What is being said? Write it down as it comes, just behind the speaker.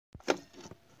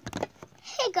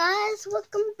Hey guys,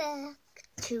 welcome back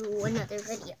to another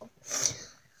video.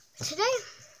 Today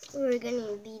we're going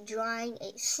to be drawing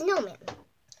a snowman.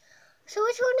 So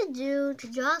what you want to do to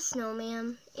draw a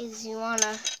snowman is you want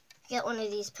to get one of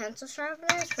these pencil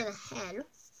sharpeners for the head.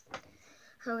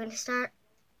 So we're going to start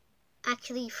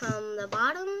actually from the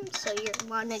bottom. So you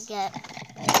want to get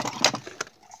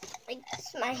like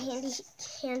this, my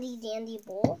handy dandy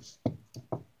bowl.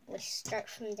 We'll start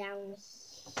from down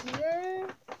here.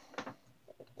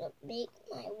 Make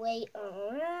my way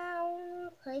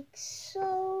around like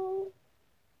so.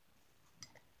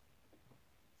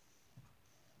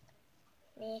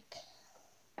 Make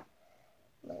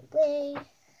my way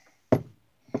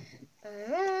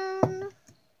around.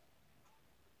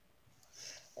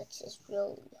 That's just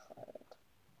really hard.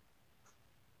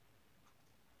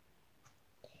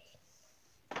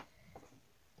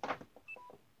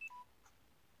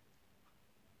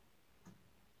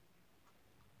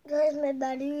 Guys, my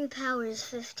battery power is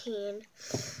 15.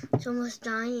 It's almost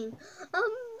dying. I'm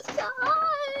dying.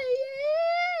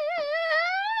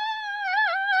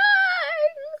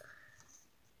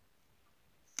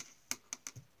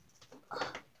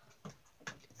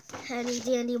 Handy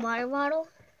dandy water bottle.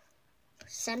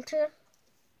 Center.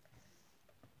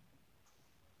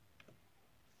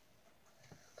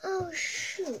 Oh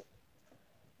shoot.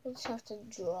 We just have to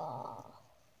draw.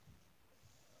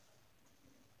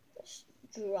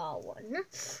 Draw one,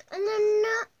 and then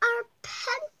our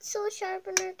pencil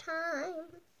sharpener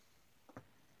time.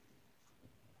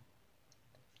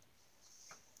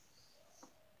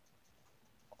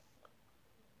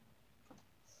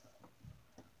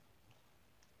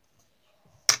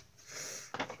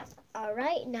 All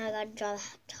right, now I gotta draw the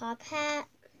top hat.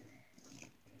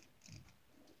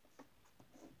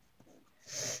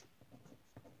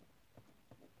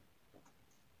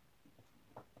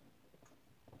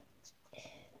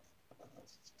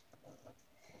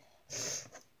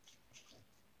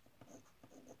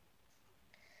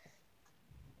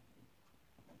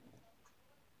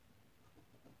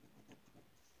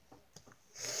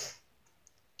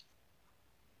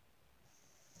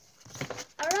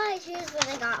 Alright, here's what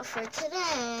I got for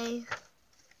today.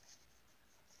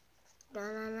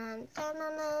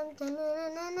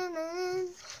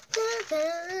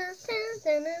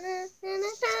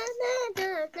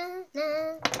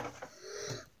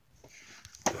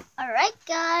 Alright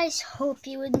guys, hope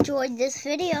you enjoyed this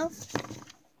video.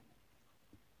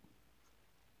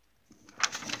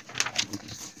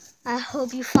 I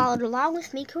hope you followed along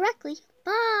with me correctly.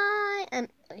 Bye! And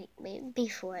wait,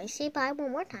 before I say bye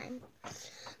one more time,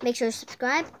 make sure to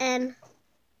subscribe and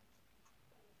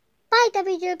bye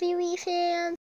WWE fans!